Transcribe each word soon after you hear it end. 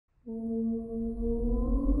So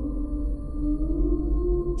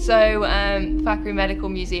Thackray Medical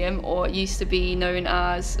Museum, or it used to be known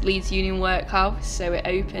as Leeds Union Workhouse, so it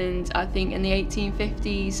opened I think in the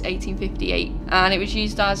 1850s, 1858, and it was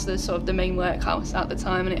used as the sort of the main workhouse at the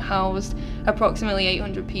time, and it housed approximately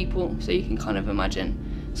 800 people, so you can kind of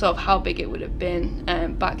imagine sort of how big it would have been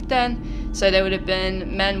back then. So there would have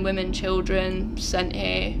been men, women, children sent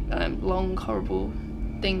here, long horrible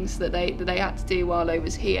things that they had to do while they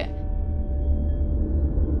was here.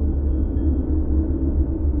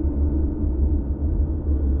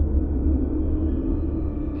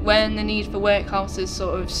 When the need for workhouses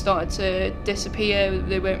sort of started to disappear,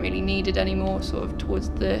 they weren't really needed anymore, sort of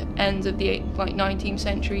towards the end of the 19th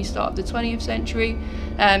century, start of the 20th century,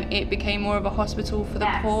 it became more of a hospital for the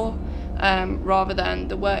poor rather than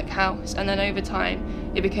the workhouse, and then over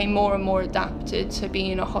time it became more and more adapted to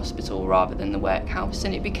being a hospital rather than the workhouse,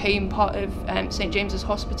 and it became part of St James's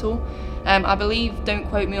Hospital. I believe, don't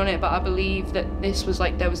quote me on it, but I believe that this was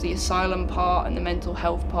like, there was the asylum part and the mental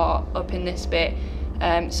health part up in this bit.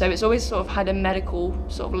 So it's always sort of had a medical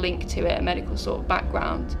sort of link to it, a medical sort of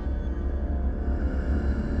background.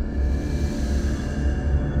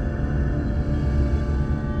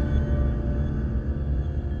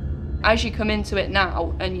 As you come into it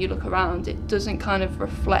now and you look around, it doesn't kind of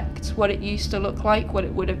reflect what it used to look like, what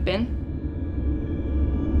it would have been.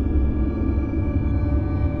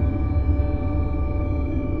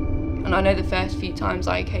 And I know the first few times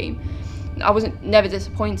I came, I wasn't never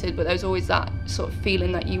disappointed, but there was always that sort of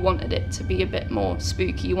feeling that you wanted it to be a bit more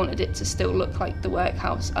spooky. You wanted it to still look like the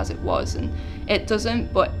workhouse as it was, and it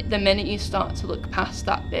doesn't. But the minute you start to look past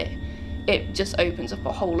that bit, it just opens up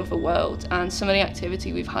a whole other world. And some of the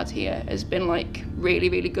activity we've had here has been like really,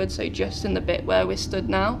 really good. So just in the bit where we're stood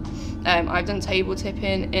now, I've done table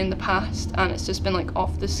tipping in the past, and it's just been like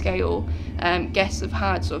off the scale. Guests have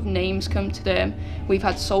had sort of names come to them. We've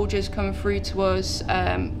had soldiers come through to us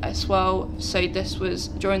as well. So this was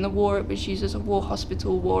during the war, it was used as a war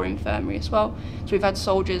hospital, war infirmary as well. So we've had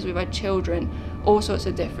soldiers, we've had children, all sorts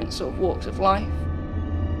of different sort of walks of life.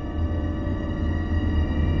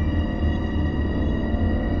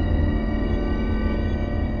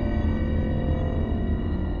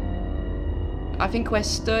 I think we're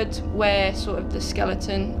stood where sort of the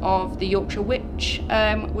skeleton of the Yorkshire Witch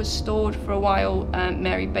was stored for a while,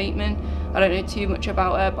 Mary Bateman. I don't know too much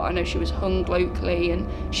about her, but I know she was hung locally, and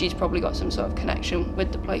she's probably got some sort of connection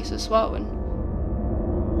with the place as well.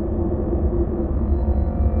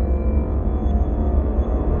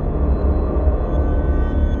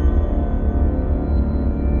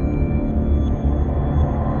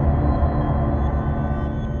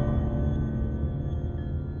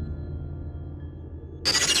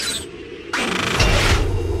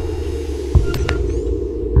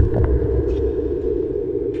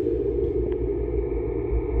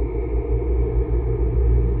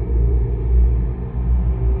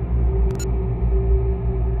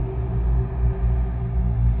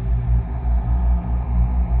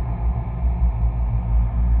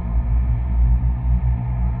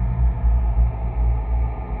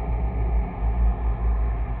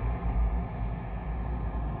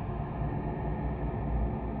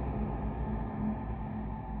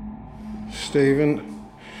 Stephen.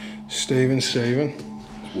 It's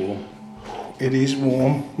warm. It is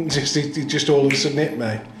warm. It just all of a sudden hit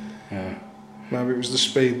me. Yeah. Maybe it was the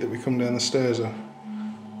speed that we come down the stairs at.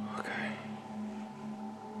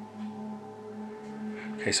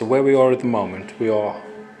 Okay, so where we are at the moment, we are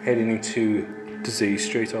heading into Disease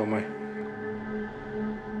Street, aren't we?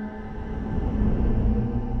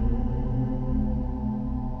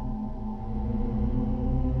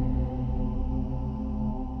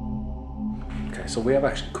 So we have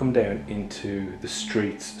actually come down into the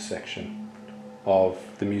streets section of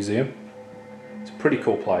the museum. It's a pretty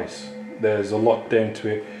cool place. There's a lot down to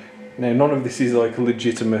it. Now, none of this is like a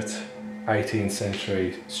legitimate 18th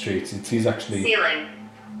century streets. It is actually... Ceiling.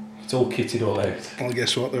 It's all kitted all out. Well,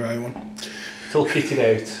 guess what, they're A1. It's all kitted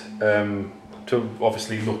out to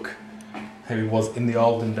obviously look how it was in the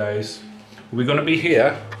olden days. We're going to be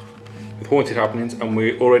here with Haunted Happenings, and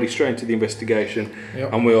we're already straight into the investigation.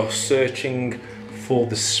 Yep. And we are searching for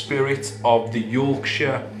the spirit of the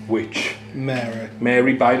Yorkshire Witch.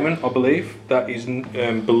 Mary Bateman, I believe, that is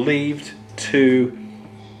believed to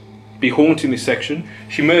be haunting this section.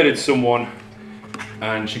 She murdered someone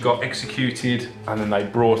and she got executed, and then they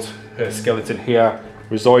brought her skeleton here,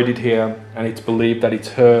 resided here, and it's believed that it's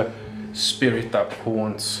her spirit that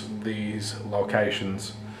haunts these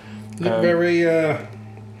locations. Look very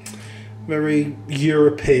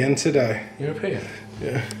European today. European?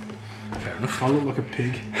 Yeah. Fair enough. I look like a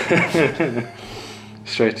pig.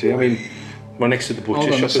 Straight to you. I mean, we're next to the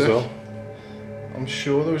butcher shop as well. I'm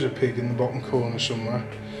sure there was a pig in the bottom corner somewhere.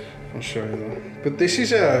 I'll show you that. But this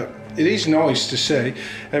is it is nice to see.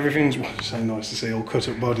 Everything's, well, so nice to see all cut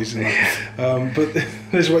up bodies and that. But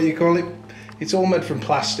there's what you call it. It's all made from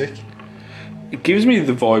plastic. It gives me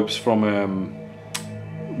the vibes from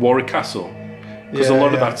Warwick Castle. Because a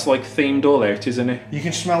lot of that's like themed all out, isn't it? You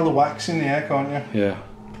can smell the wax in the air, can't you? Yeah.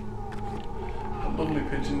 Lovely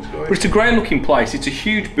pigeons, guys. But it's a great looking place. It's a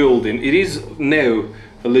huge building. It is now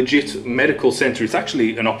a legit medical centre. It's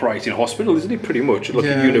actually an operating hospital, isn't it? Pretty much, like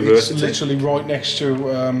a university. It's literally right next to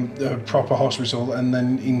a proper hospital, and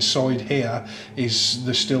then inside here is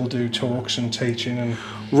they still do talks and teaching. And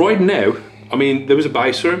right now, I mean, there was a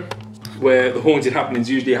base room where the haunted happenings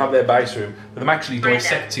usually have their base room, but them actually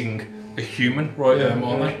dissecting a human aren't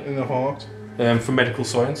they? In the heart. For medical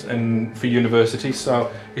science and for university,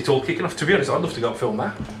 so it's all kicking off. To be honest, I'd love to go and film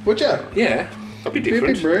that. Would you? Yeah, that'd be different.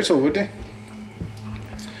 It'd be brutal, wouldn't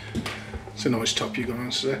it? It's a nice top you got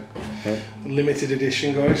on today. Yeah. Limited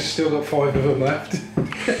edition, guys. Still got 5 of them left.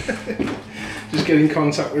 Just get in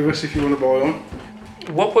contact with us if you want to buy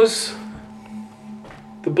one. What was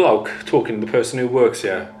the bloke talking to the person who works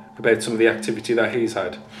here about some of the activity that he's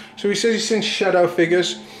had? So he says he's seen shadow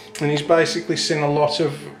figures, and he's basically seen a lot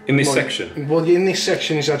of... In this section? Well, in this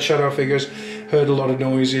section he's had shadow figures, heard a lot of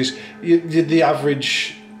noises. The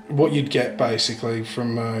average, what you'd get basically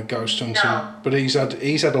from ghost hunting. No. But he's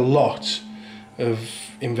had a lot of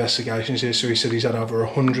investigations here. So he said he's had over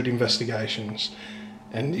 100 investigations,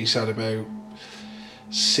 and he's had about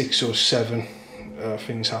 6 or 7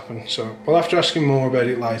 things happen. So we'll have to ask him more about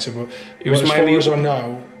it later. But it was as far as I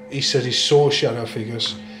know, he said he saw shadow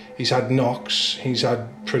figures. He's had knocks. He's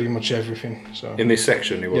had pretty much everything. So in this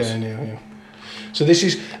section, he was. Yeah. So this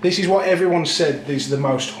is what everyone said is the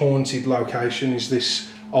most haunted location. Is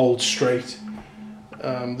this old street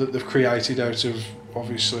that they've created out of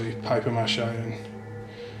obviously paper mache and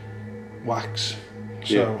wax.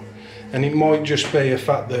 So, and it might just be a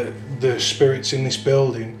fact that the spirits in this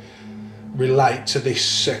building relate to this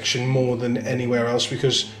section more than anywhere else,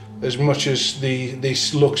 because as much as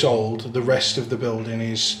this looks old, the rest of the building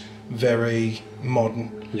is very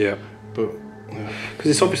modern. Yeah. But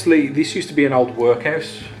because it's obviously, this used to be an old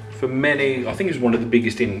workhouse for many, I think it was one of the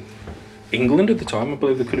biggest in England at the time. I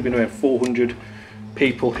believe there could have been around 400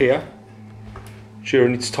 people here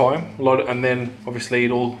during its time. And then obviously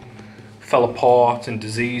it all fell apart and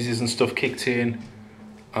diseases and stuff kicked in,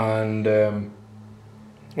 and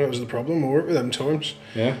that was the problem with them times.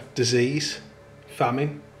 Yeah. Disease,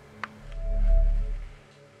 famine.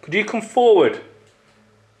 Could you come forward?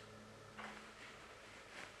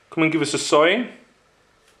 Come and give us a sign.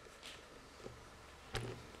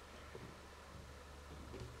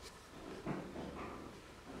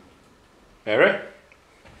 Mary?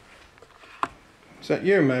 Is that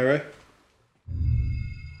you, Mary?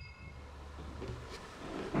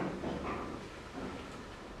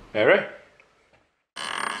 Mary?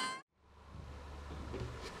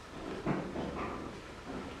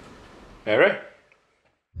 Mary?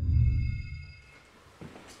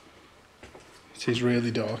 It is really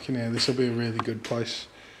dark in here. This will be a really good place.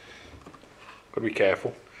 Gotta be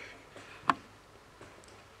careful.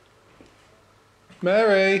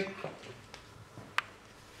 Mary!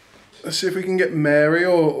 Let's see if we can get Mary,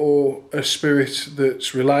 or a spirit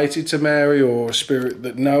that's related to Mary, or a spirit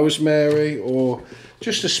that knows Mary, or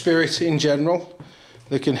just a spirit in general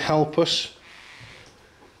that can help us,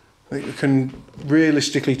 that can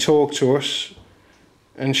realistically talk to us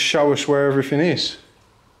and show us where everything is.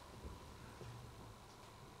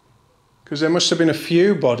 Because there must have been a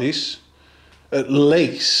few bodies, at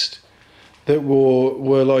least, that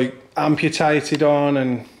were like amputated on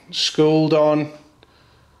and skulled on.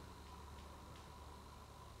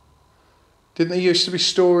 Didn't there used to be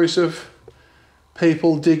stories of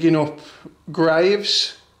people digging up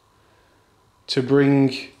graves to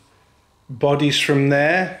bring bodies from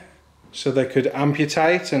there so they could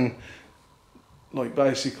amputate and like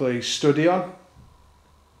basically study on?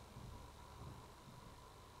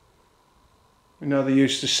 You know, they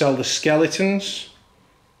used to sell the skeletons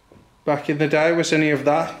back in the day. Was any of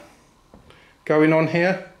that going on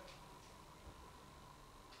here?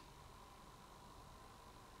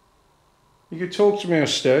 You could talk to me or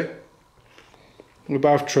stay. We're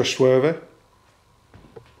both trustworthy.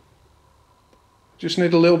 Just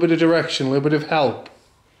need a little bit of direction, a little bit of help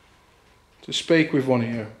to speak with one of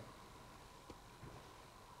you.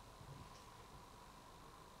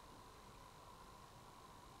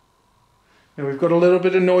 Now we've got a little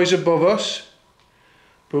bit of noise above us,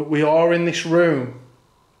 but we are in this room.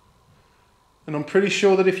 And I'm pretty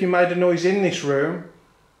sure that if you made a noise in this room,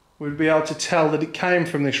 we'd be able to tell that it came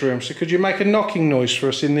from this room. So could you make a knocking noise for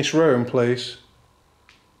us in this room, please?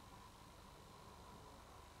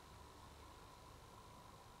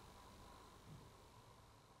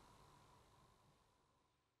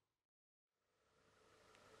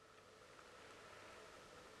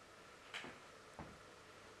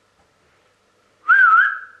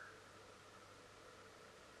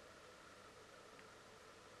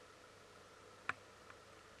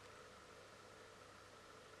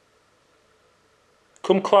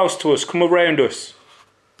 Come close to us, come around us.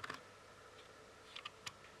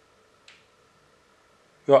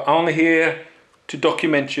 You're only here to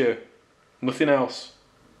document you, nothing else.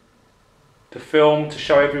 To film, to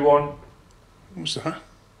show everyone. What's that?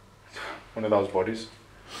 One of those bodies,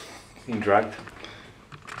 being dragged.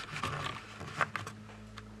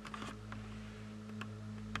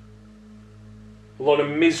 A lot of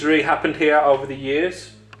misery happened here over the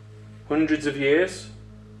years, hundreds of years.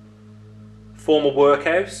 Former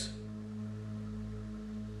workhouse.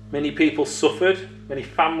 Many people suffered, many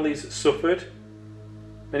families suffered,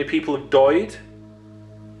 many people have died.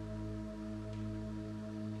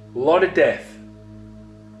 A lot of death,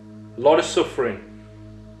 a lot of suffering.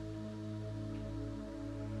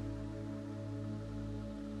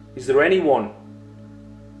 Is there anyone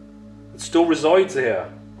that still resides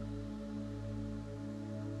here?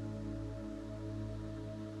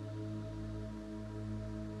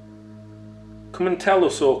 Come and tell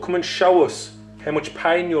us, or come and show us how much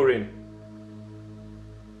pain you're in,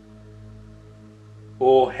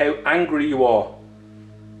 or how angry you are,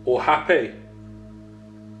 or happy.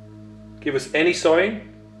 Give us any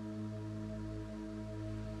sign.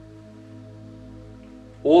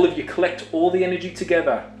 All of you collect all the energy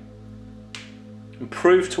together and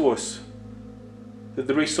prove to us that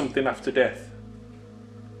there is something after death.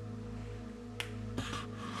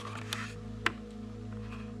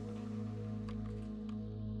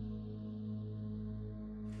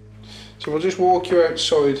 So we'll just walk you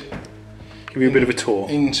outside. Give you a bit of a tour.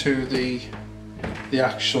 Into the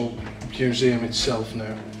actual museum itself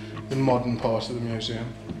now. The modern part of the museum.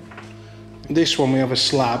 This one we have a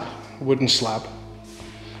slab, a wooden slab,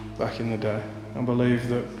 back in the day. I believe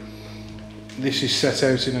that this is set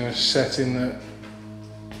out in a setting that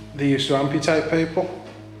they used to amputate people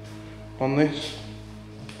on this.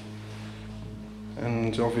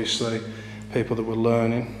 And obviously people that were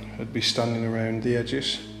learning would be standing around the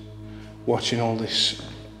edges, watching all this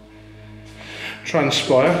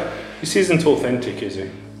transpire. This isn't authentic, is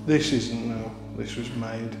it? This isn't, no. This was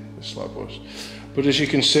made, the slab was. But as you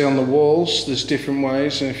can see on the walls, there's different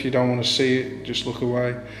ways, and if you don't want to see it, just look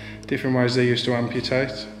away. Different ways they used to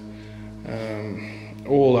amputate.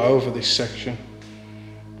 All over this section.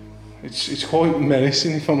 It's quite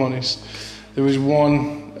menacing, if I'm honest. There was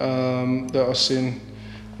one that I seen,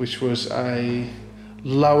 which was a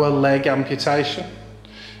lower leg amputation,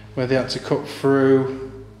 where they had to cut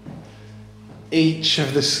through each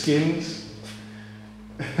of the skins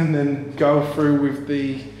and then go through with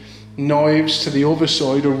the knives to the other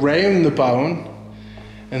side around the bone,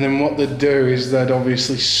 and then what they'd do is they'd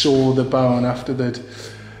obviously saw the bone after they'd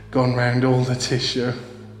gone round all the tissue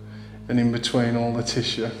and in between all the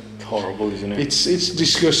tissue. It's horrible, isn't it? It's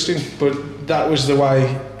disgusting, but that was the way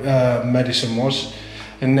medicine was.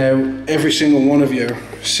 And now every single one of you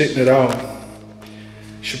sitting at home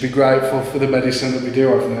should be grateful for the medicine that we do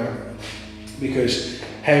have now, because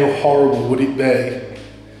how horrible would it be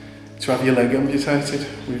to have your leg amputated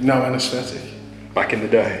with no anaesthetic? Back in the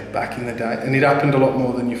day. Back in the day, and it happened a lot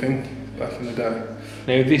more than you think back in the day.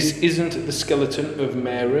 Now this isn't the skeleton of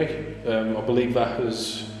Mary. I believe that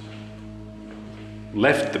has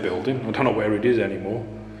left the building. I don't know where it is anymore.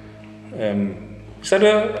 Is that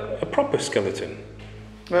a proper skeleton?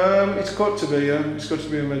 It's got to be, yeah. It's got to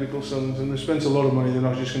be a medical skeleton. They spent a lot of money. They're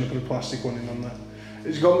not just going to put a plastic one in on that.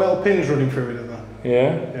 It's got metal pins running through it, isn't it?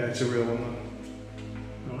 Yeah. Yeah, it's a real one.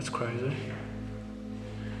 Oh, that's crazy.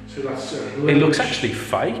 So that's it looks actually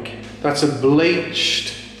fake. That's a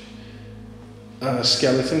bleached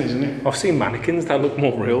skeleton, isn't it? I've seen mannequins that look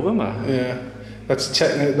more real than that. Yeah,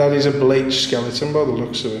 that is a bleached skeleton by the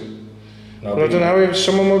looks of it. No, but I don't know if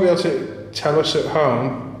someone will be able to tell us at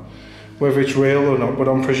home whether it's real or not, but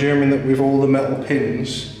I'm presuming that with all the metal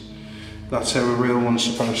pins, that's how a real one's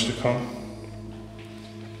supposed to come.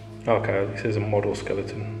 Okay, this is a model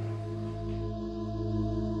skeleton.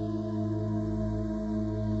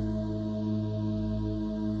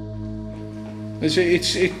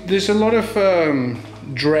 There's a lot of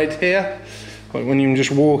dread here, like when you're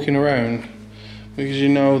just walking around, because you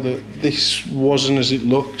know that this wasn't as it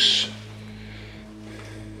looks.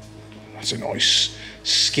 That's a nice,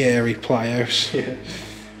 scary playhouse. Yeah.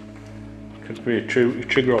 Could be a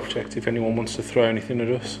trigger object if anyone wants to throw anything at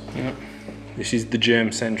us. Yep. This is the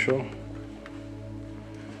germ central.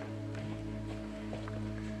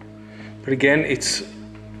 But again,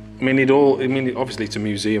 obviously it's a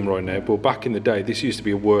museum right now, but back in the day, this used to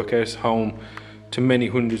be a workhouse, home to many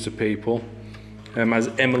hundreds of people. As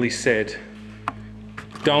Emily said,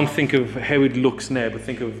 don't think of how it looks now, but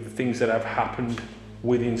think of the things that have happened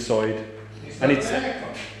with inside. And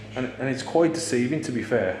it's quite deceiving, to be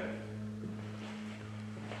fair.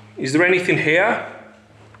 Is there anything here?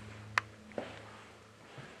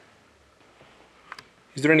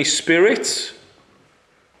 Is there any spirits?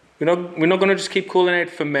 We're not going to just keep calling out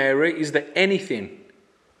for Mary. Is there anything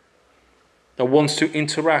that wants to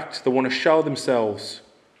interact, that want to show themselves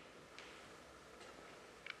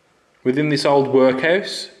within this old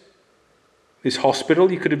workhouse, this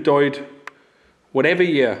hospital? You could have died whatever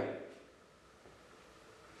year.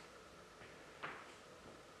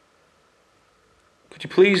 Could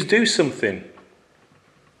you please do something?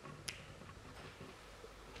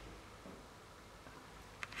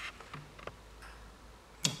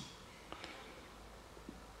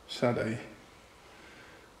 Sad,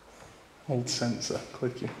 old sensor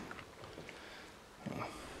clicking.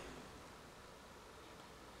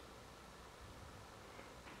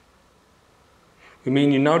 We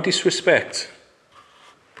mean you no disrespect.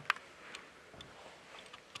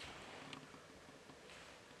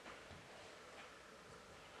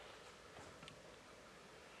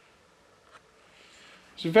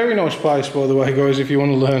 It's a very nice place, by the way, guys, if you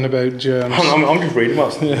want to learn about germs. I'm just reading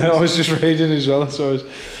most. Yeah, I was just reading as well.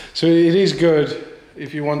 So it is good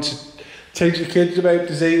if you want to teach your kids about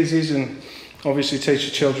diseases and obviously teach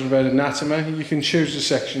your children about anatomy. You can choose the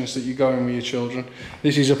sections that you go in with your children.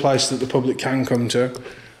 This is a place that the public can come to.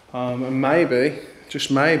 And maybe,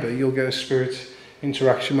 just maybe, you'll get a spirit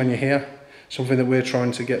interaction when you're here. Something that we're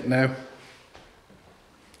trying to get now.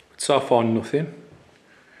 So far, nothing.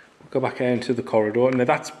 Go back out into the corridor, and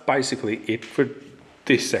that's basically it for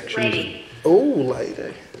this section. Lady. Oh,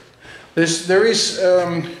 lady. There is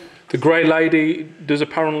the Grey Lady does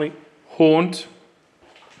apparently haunt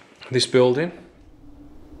this building.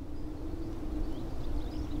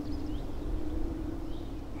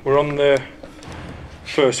 We're on the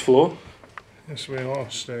first floor. Yes, we are,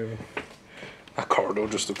 Stephen. That corridor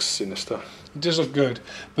just looks sinister. It does look good,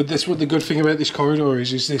 but that's what the good thing about this corridor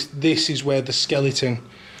is this is where the skeleton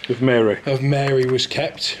of Mary was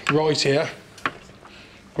kept, right here,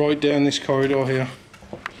 right down this corridor here.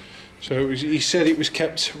 So he said it was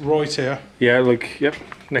kept right here. Yeah, yep,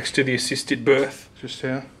 next to the assisted birth. Just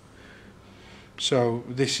here. So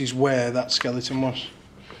this is where that skeleton was.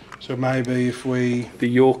 So maybe if we... The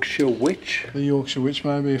Yorkshire Witch? The Yorkshire Witch,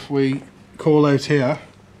 maybe if we call out here,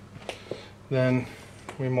 then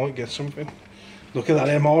we might get something. Look at that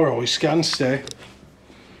MRI scan, Stay.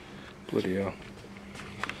 Bloody hell.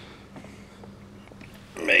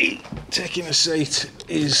 Me taking a seat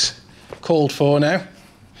is called for now.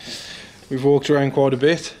 We've walked around quite a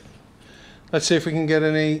bit. Let's see if we can get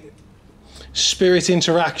any spirit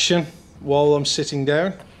interaction while I'm sitting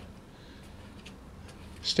down.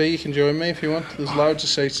 Steve, you can join me if you want. There's loads of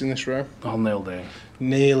seats in this room. I'll kneel down.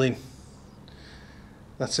 Kneeling.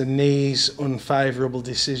 That's a knees unfavourable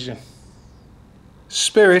decision.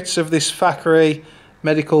 Spirits of this Thackray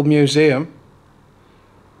Medical Museum.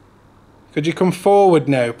 Could you come forward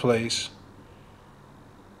now, please?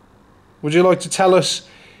 Would you like to tell us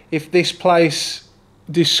if this place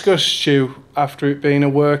disgusts you after it being a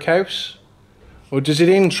workhouse? Or does it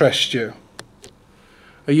interest you?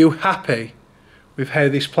 Are you happy with how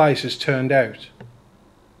this place has turned out?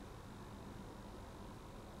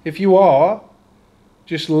 If you are,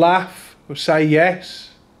 just laugh or say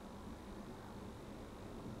yes.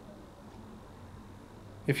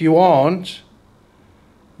 If you aren't,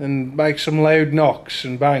 then make some loud knocks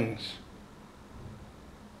and bangs.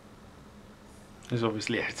 He's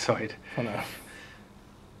obviously outside. I know.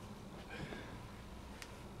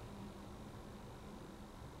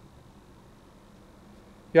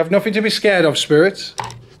 You have nothing to be scared of, spirits.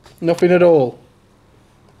 Nothing at all.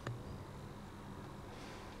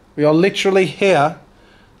 We are literally here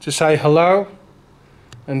to say hello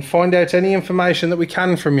and find out any information that we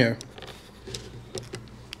can from you.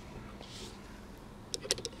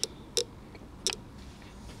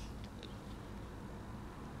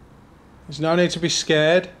 There's no need to be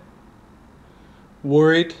scared,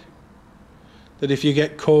 worried that if you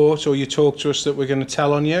get caught or you talk to us that we're going to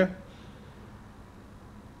tell on you.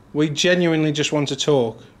 We genuinely just want to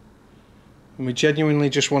talk, and we genuinely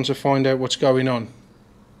just want to find out what's going on.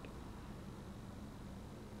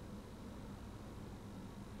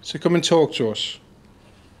 So come and talk to us.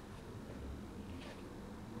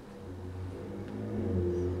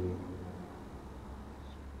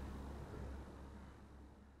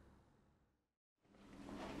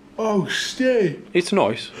 ghosty. It's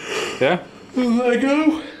nice. Yeah?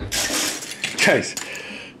 Lego. Guys.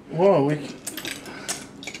 Whoa, we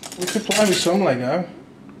could play with some Lego.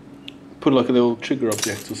 Put like a little trigger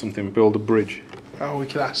object or something, build a bridge. Oh, we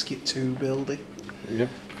could ask it to build it. Yeah.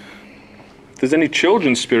 If there's any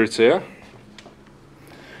children's spirits here,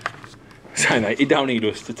 say that, he don't need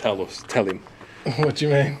us to tell him. What do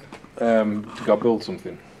you mean? To go build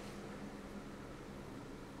something.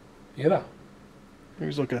 You hear that? It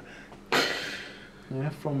was like a... Yeah,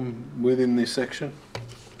 from within this section.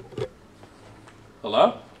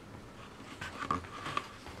 Hello?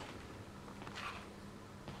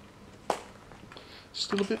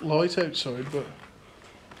 Still a bit light outside, but...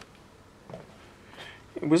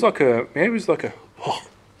 It was like a... Yeah, it was like a... Oh.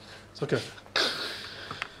 It's like a...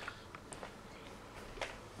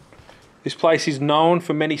 This place is known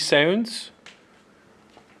for many sounds,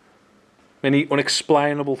 many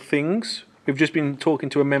unexplainable things. We've just been talking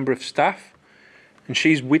to a member of staff, and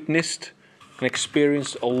she's witnessed and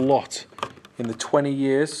experienced a lot in the 20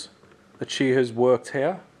 years that she has worked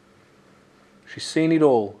here. She's seen it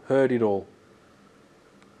all, heard it all.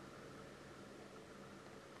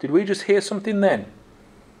 Did we just hear something then?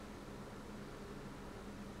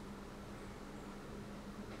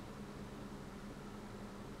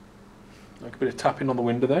 Like a bit of tapping on the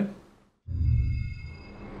window then.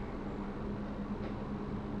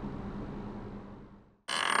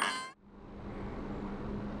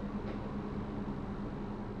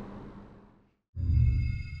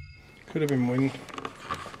 Could have been wind.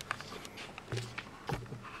 Are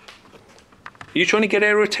you trying to get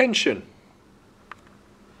her attention?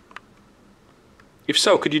 If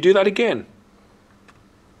so, could you do that again?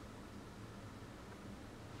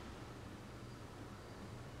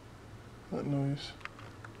 That noise.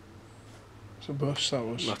 It's a bus, that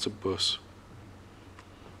was. That's a bus.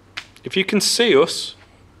 If you can see us,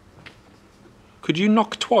 could you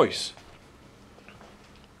knock twice?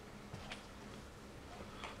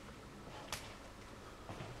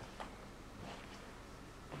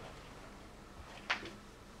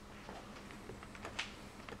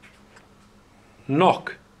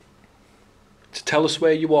 Knock to tell us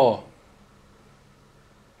where you are.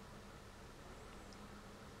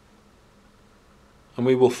 And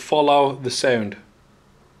we will follow the sound.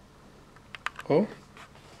 Oh?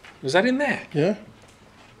 Was that in there? Yeah.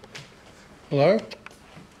 Hello?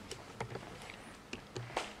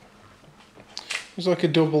 It's like a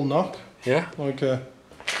double knock. Yeah. Like a...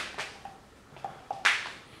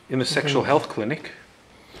 In the sexual health clinic.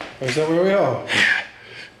 Oh, is that where we are?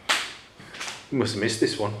 You must have missed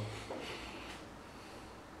this one.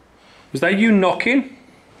 Was that you knocking?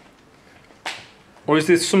 Or is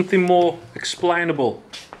this something more explainable?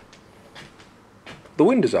 The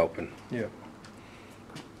window's open. Yeah.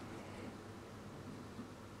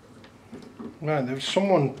 Man, there's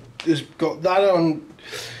someone has got that on,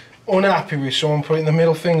 unhappy with someone putting the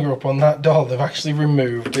middle finger up on that doll. They've actually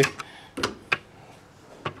removed it.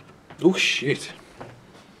 Oh shit.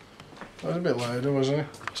 That was a bit louder, wasn't it?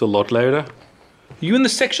 It's a lot louder. Are you in the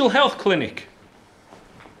sexual health clinic?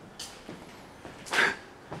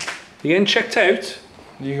 You getting checked out?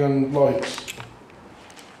 You gone lights?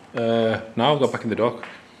 No, I'll go back in the dock.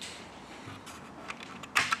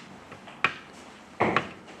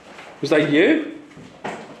 Was that you?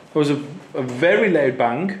 There was a very loud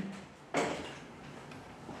bang.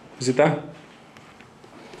 Is it that?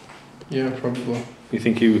 Yeah, probably. You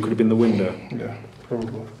think you could have been the window? Yeah,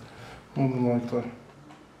 probably. More than likely.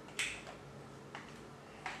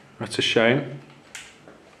 That's a shame.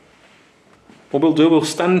 What we'll do, we'll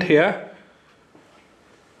stand here.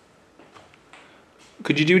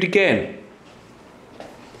 Could you do it again?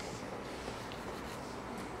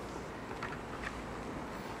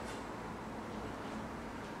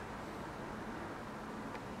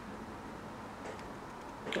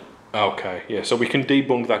 Okay, yeah, so we can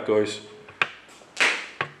debunk that, guys.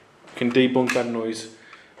 We can debunk that noise.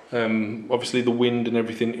 Obviously the wind and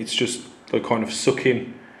everything, it's just like kind of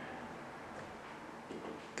sucking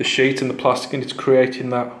the sheet and the plastic and it's creating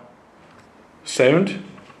that sound.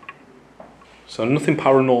 So nothing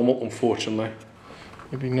paranormal, unfortunately.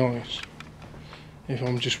 It'd be nice if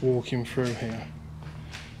I'm just walking through here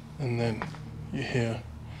and then you hear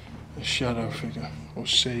a shadow figure or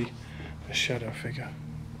see a shadow figure.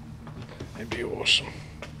 It'd be awesome.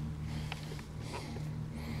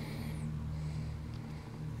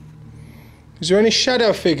 Is there any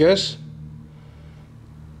shadow figures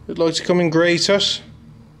that'd like to come and greet us?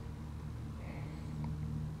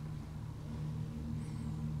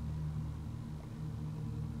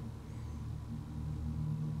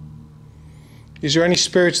 Is there any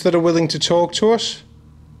spirits that are willing to talk to us?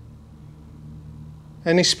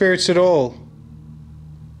 Any spirits at all?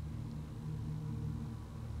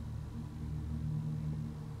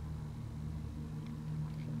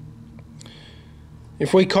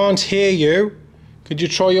 If we can't hear you, could you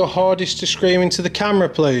try your hardest to scream into the camera,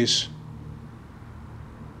 please?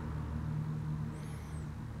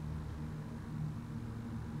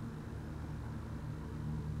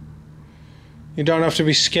 You don't have to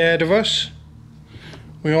be scared of us.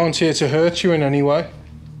 We aren't here to hurt you in any way.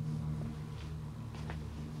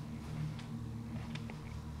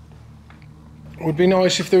 It would be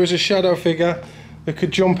nice if there was a shadow figure that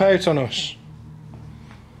could jump out on us.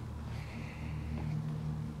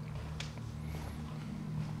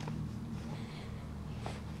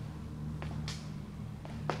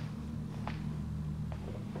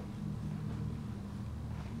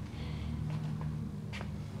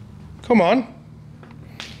 Come on.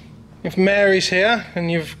 If Mary's here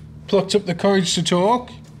and you've plucked up the courage to talk,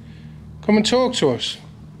 come and talk to us.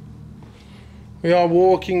 We are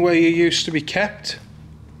walking where you used to be kept.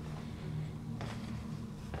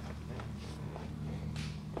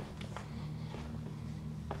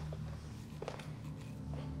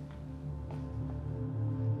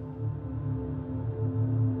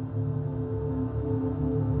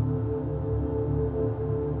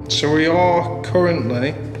 So we are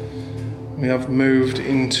currently, we have moved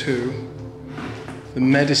into the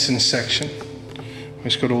medicine section.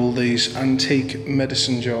 It's got all these antique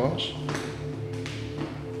medicine jars.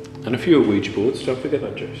 And a few Ouija boards, don't forget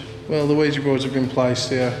that, Joyce. Well, the Ouija boards have been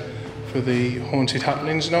placed here for the Haunted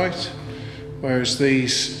Happenings night, whereas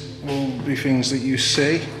these will be things that you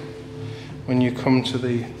see when you come to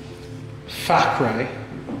the Thackray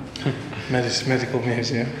Medical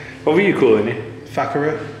Museum. What were you calling it?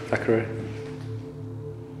 Thackray. Thackray.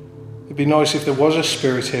 It'd be nice if there was a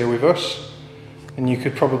spirit here with us and you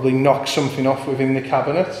could probably knock something off within the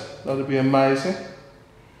cabinet. That'd be amazing.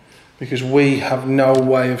 Because we have no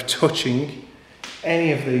way of touching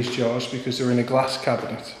any of these jars because they're in a glass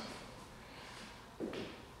cabinet.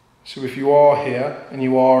 So if you are here and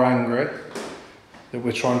you are angry that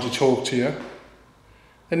we're trying to talk to you,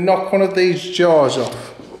 then knock one of these jars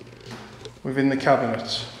off within the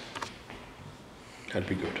cabinet. That'd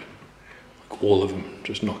be good. Like all of them,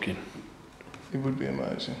 just knocking. It would be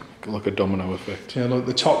amazing. Like a domino effect. Yeah, like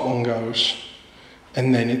the top one goes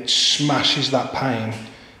and then it smashes that pane.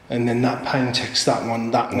 And then that pane takes that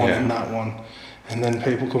one, and that one. And then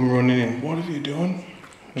people come running in, what have you done?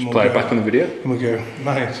 And we'll play it back on the video. And we go,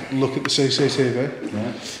 mate, look at the CCTV.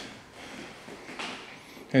 Right.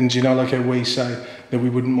 And you know, like how we say that we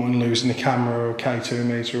wouldn't mind losing a camera or a K2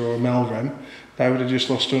 meter or a Melrem, they would have just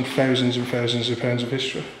lost on thousands and thousands of pounds of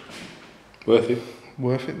history. Worth it.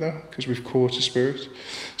 Worth it though, because we've caught a spirit.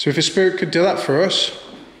 So if a spirit could do that for us,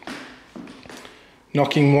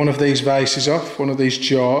 knocking one of these vases off, one of these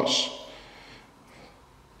jars,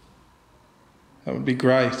 that would be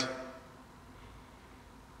great.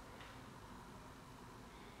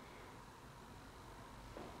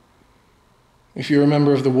 If you're a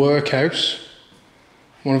member of the workhouse,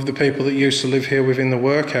 one of the people that used to live here within the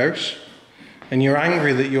workhouse, and you're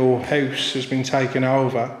angry that your house has been taken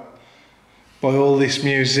over by all this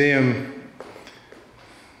museum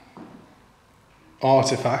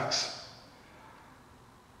artefacts,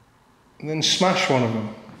 and then smash one of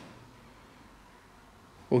them.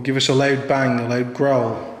 Or give us a loud bang, a loud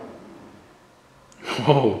growl.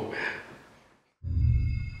 Whoa.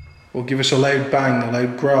 Or give us a loud bang, a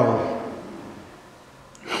loud growl.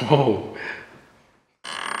 Whoa.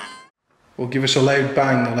 Or give us a loud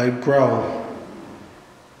bang, a loud growl.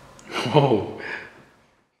 Whoa.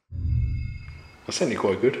 That's certainly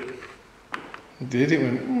quite good. It did, it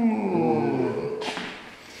went, ooh.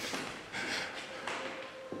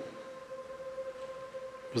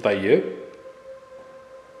 Was that you?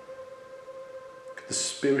 The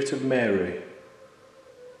spirit of Mary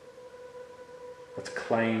that's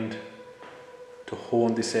claimed to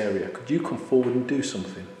haunt this area. Could you come forward and do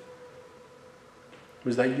something?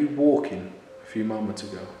 Was that you walking a few moments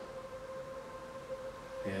ago?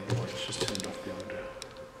 Yeah, the light's just turned off behind her.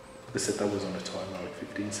 They said that was on a timer, like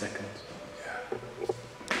 15 seconds. Yeah.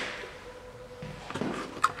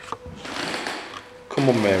 Come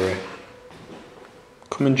on, Mary.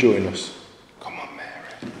 Come and join us. Come on, Mary.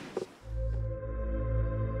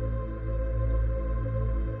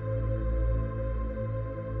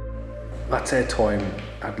 That's our time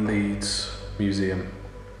at Leeds Museum.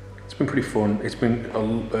 It's been pretty fun. It's been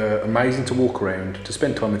amazing to walk around, to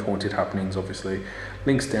spend time with Haunted Happenings, obviously.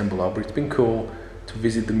 Links down below, but it's been cool to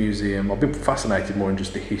visit the museum. I've been fascinated more in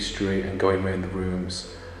just the history and going around the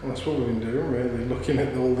rooms. Well, that's what we've been doing, really, looking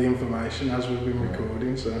at all the information as we've been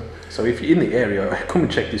recording. So if you're in the area, come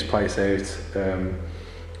and check this place out.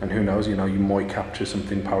 And who knows, you know, you might capture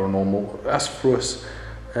something paranormal. As for us,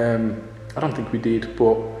 I don't think we did,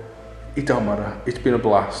 but it don't matter. It's been a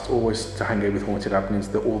blast always to hang out with haunted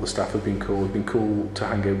happenings. All the staff have been cool. It's been cool to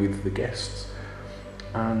hang out with the guests.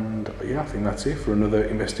 And yeah, I think that's it for another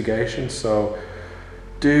investigation. So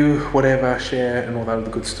do whatever, share and all that other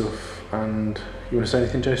good stuff. And you want to say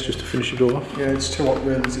anything, Jace, just to finish it all off? Yeah, it's too hot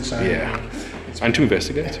really to say anything. And to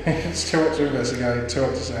investigate. It's too hot to investigate, too hot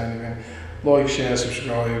to say anything. Like, share,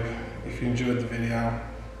 subscribe if you enjoyed the video.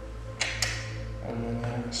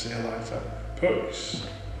 And see you later. Peace.